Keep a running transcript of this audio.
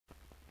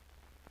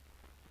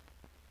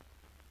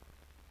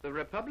The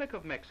Republic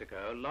of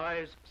Mexico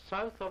lies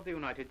south of the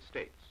United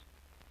States.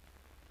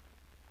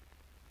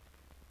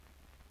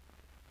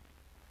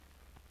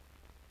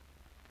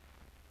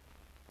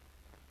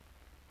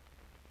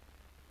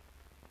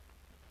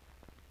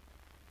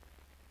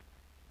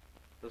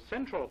 The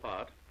central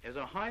part is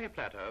a high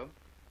plateau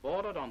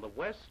bordered on the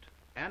west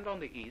and on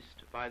the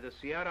east by the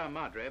Sierra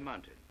Madre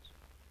Mountains.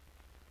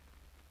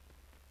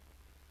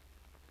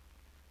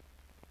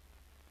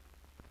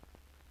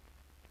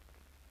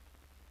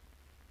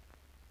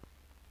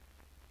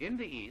 In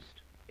the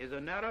east is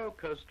a narrow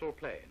coastal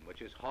plain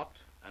which is hot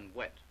and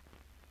wet,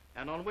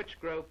 and on which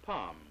grow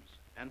palms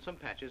and some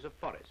patches of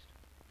forest.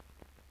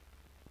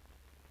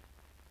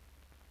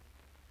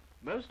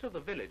 Most of the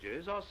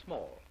villages are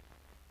small.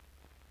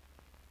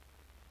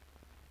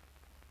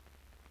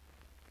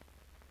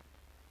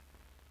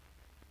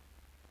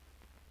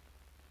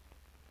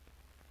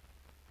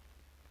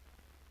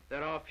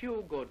 There are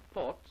few good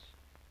ports,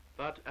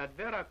 but at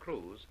Vera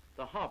Cruz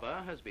the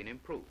harbour has been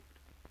improved.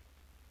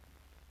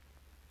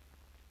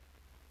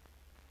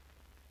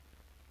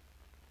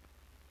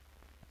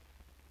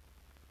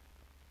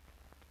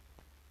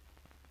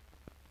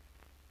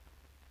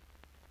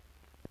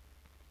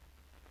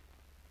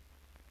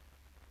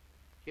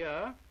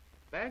 Here,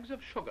 bags of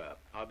sugar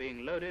are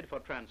being loaded for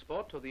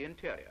transport to the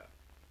interior.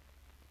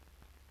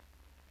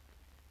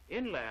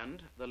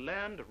 Inland, the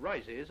land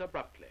rises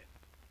abruptly.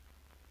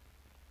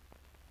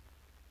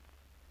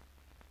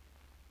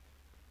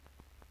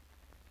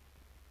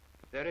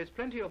 There is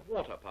plenty of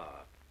water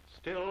power,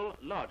 still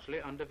largely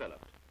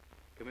undeveloped.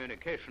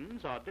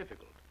 Communications are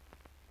difficult.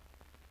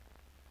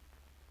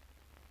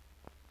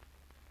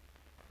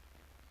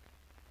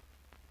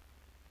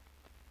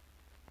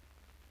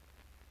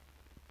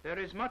 There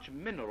is much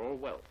mineral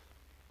wealth,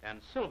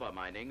 and silver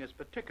mining is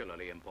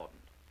particularly important.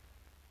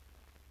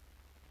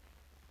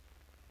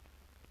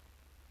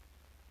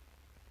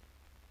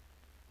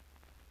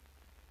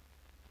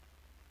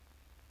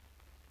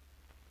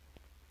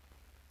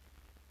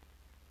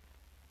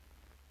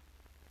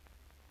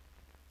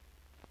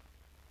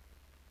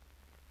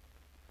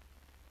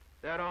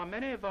 There are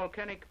many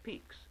volcanic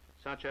peaks,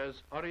 such as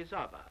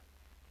Orziabo.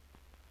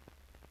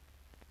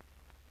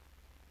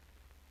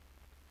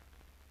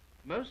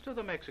 Most of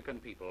the Mexican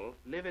people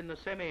live in the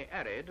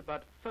semi-arid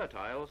but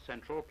fertile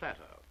Central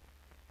Plateau.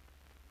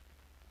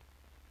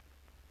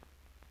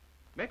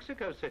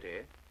 Mexico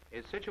City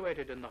is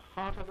situated in the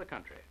heart of the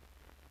country.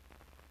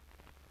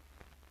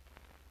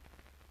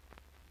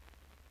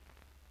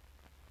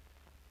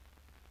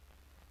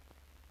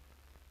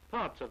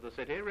 Parts of the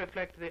city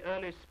reflect the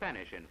early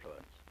Spanish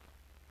influence,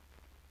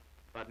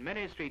 but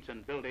many streets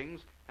and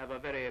buildings have a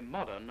very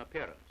modern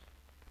appearance.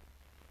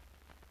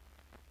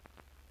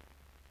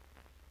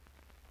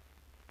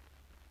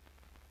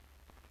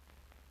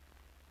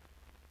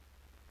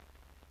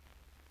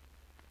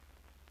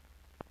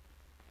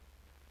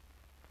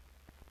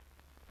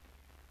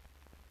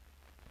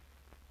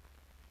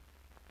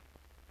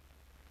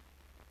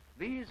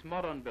 These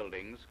modern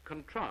buildings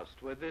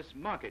contrast with this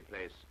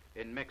marketplace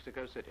in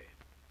Mexico City.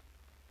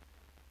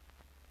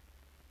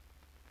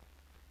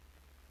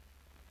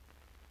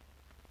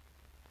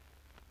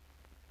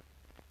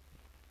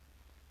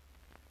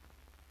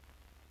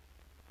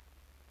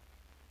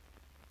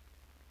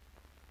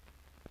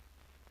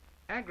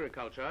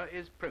 Agriculture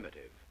is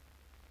primitive.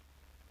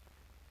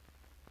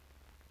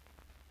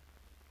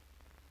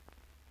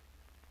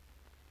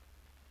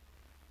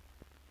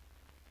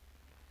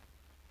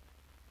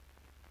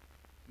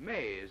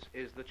 Maize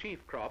is the chief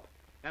crop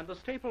and the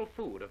staple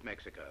food of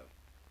Mexico.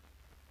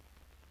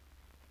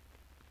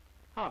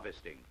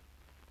 Harvesting.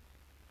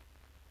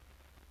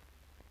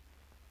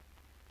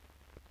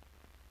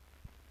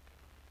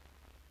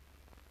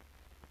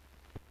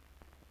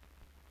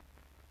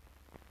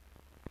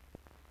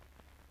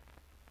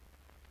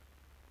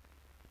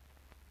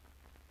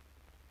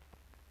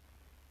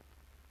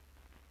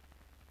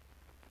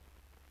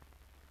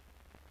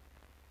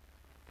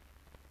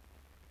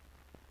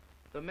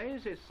 The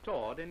maize is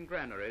stored in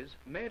granaries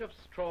made of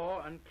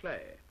straw and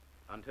clay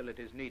until it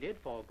is needed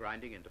for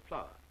grinding into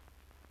flour.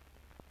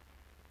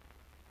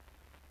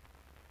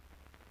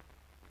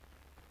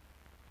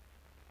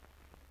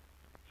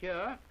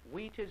 Here,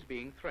 wheat is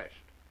being threshed.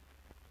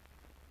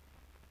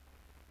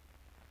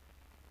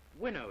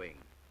 Winnowing.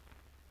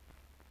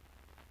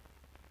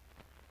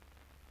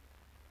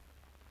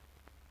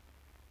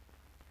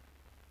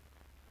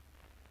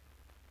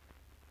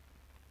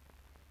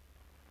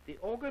 The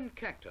organ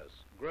cactus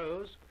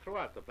grows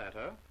throughout the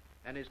plateau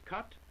and is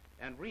cut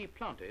and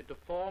replanted to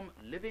form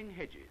living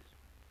hedges.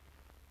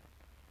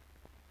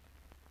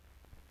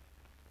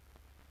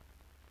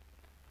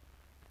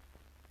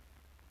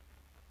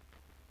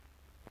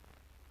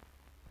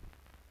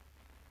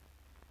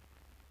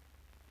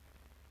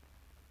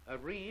 A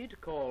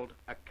reed called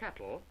a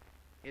cattle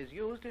is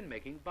used in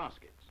making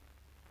baskets.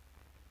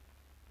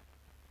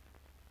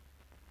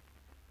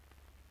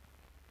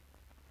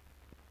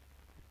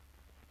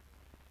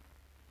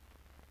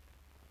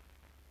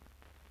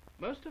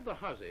 Most of the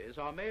houses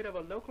are made of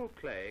a local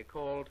clay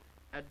called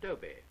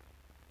Adobe.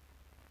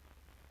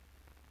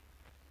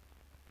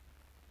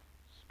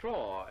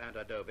 Straw and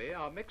adobe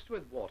are mixed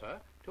with water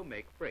to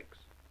make bricks.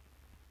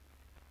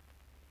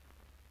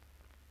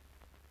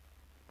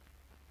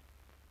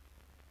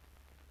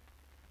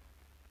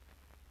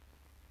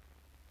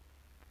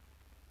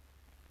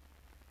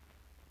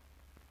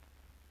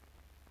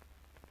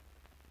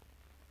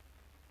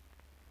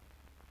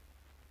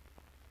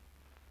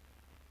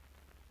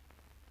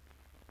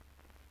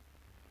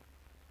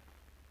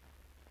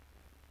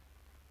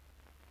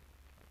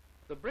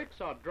 The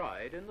bricks are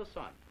dried in the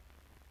sun.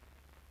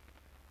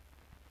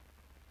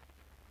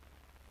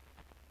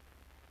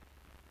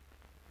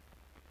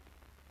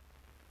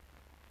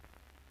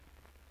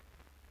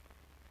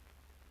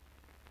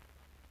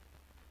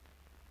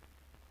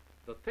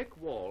 The thick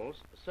walls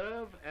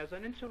serve as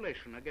an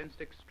insulation against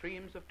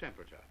extremes of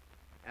temperature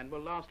and will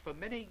last for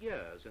many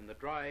years in the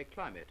dry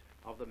climate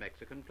of the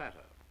Mexican plateau.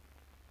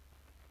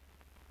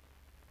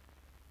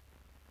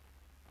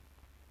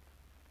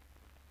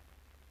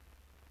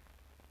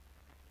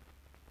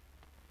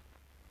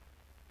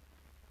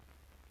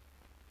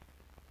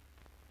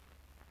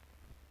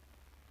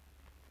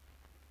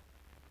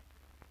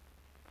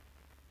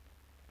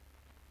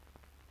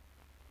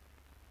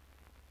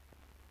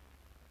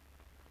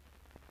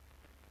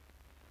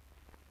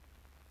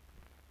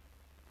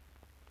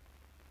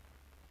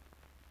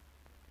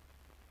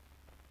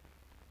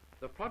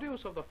 The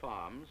produce of the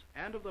farms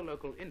and of the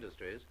local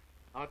industries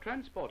are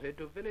transported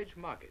to village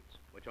markets,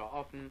 which are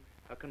often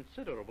a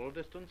considerable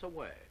distance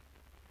away.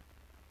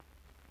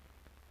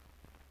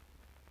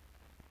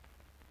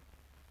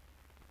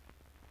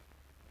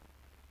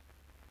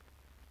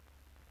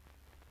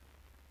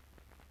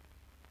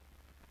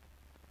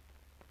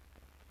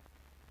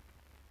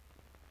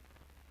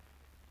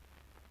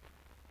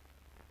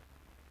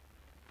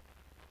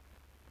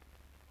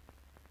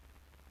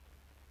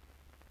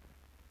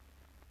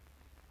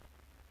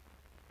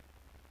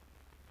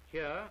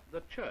 Here,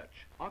 the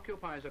church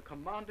occupies a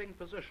commanding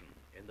position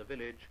in the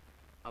village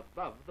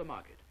above the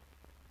market.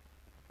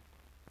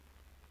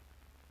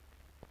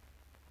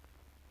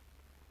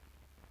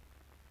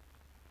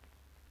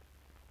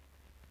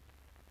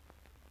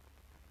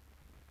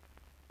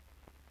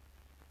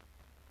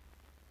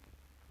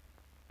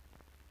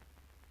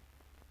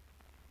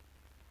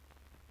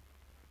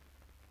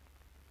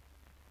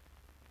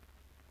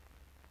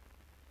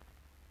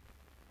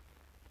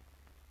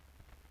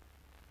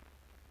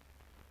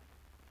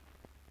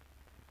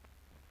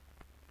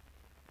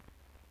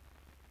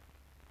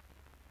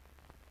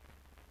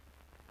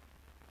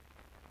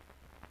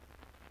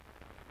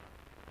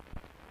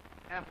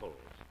 Apples,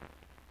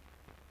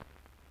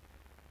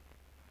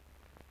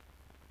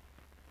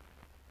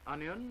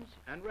 onions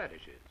and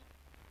radishes,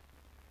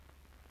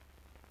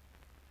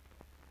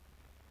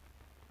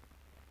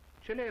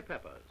 chili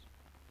peppers,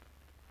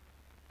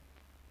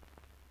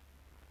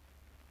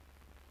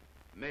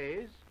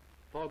 maize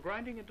for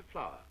grinding into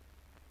flour,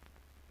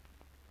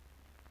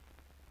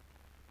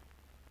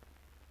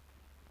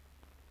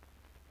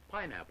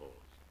 pineapples,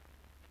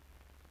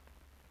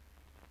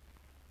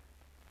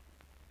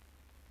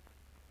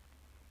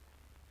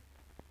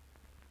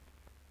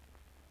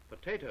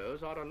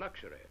 potatoes are a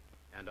luxury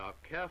and are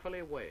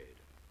carefully weighed.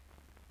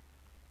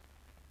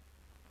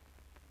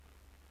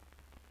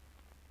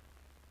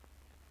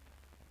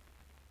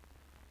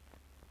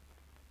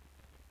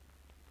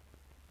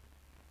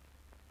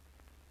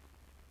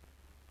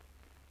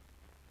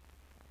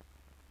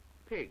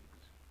 Pigs,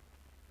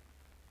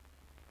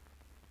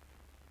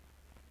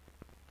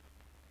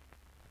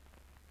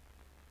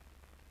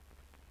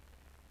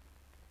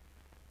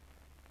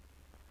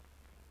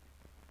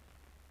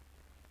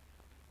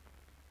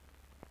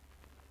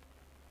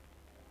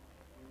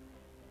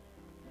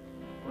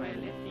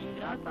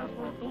 ingratas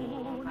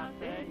fortunas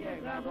he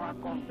llegado a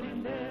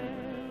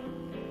comprender.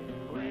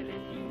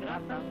 Crueles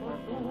ingratas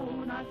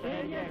fortunas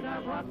he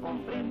llegado a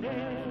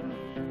comprender.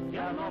 Que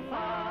al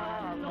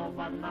nopal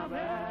van a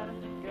ver,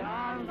 que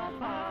al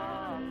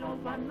nopal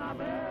van a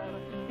ver,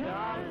 que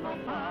al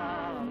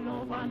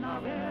nopal van a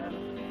ver,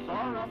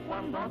 solo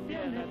cuando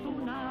tienes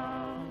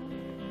una.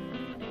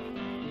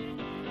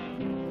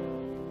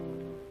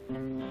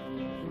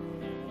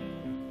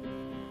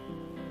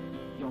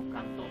 Yo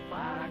canto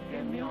para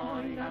que me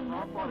oigan,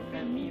 no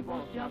porque mi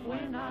voz sea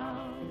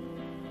buena.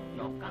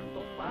 Yo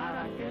canto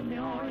para que me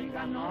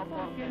oigan, no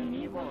porque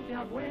mi voz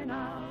sea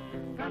buena.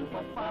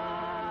 Canto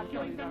para que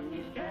oigan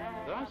mis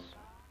quejas. Thus,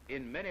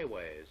 in many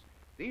ways,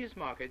 these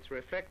markets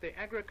reflect the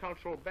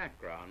agricultural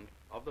background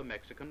of the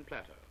Mexican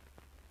plateau.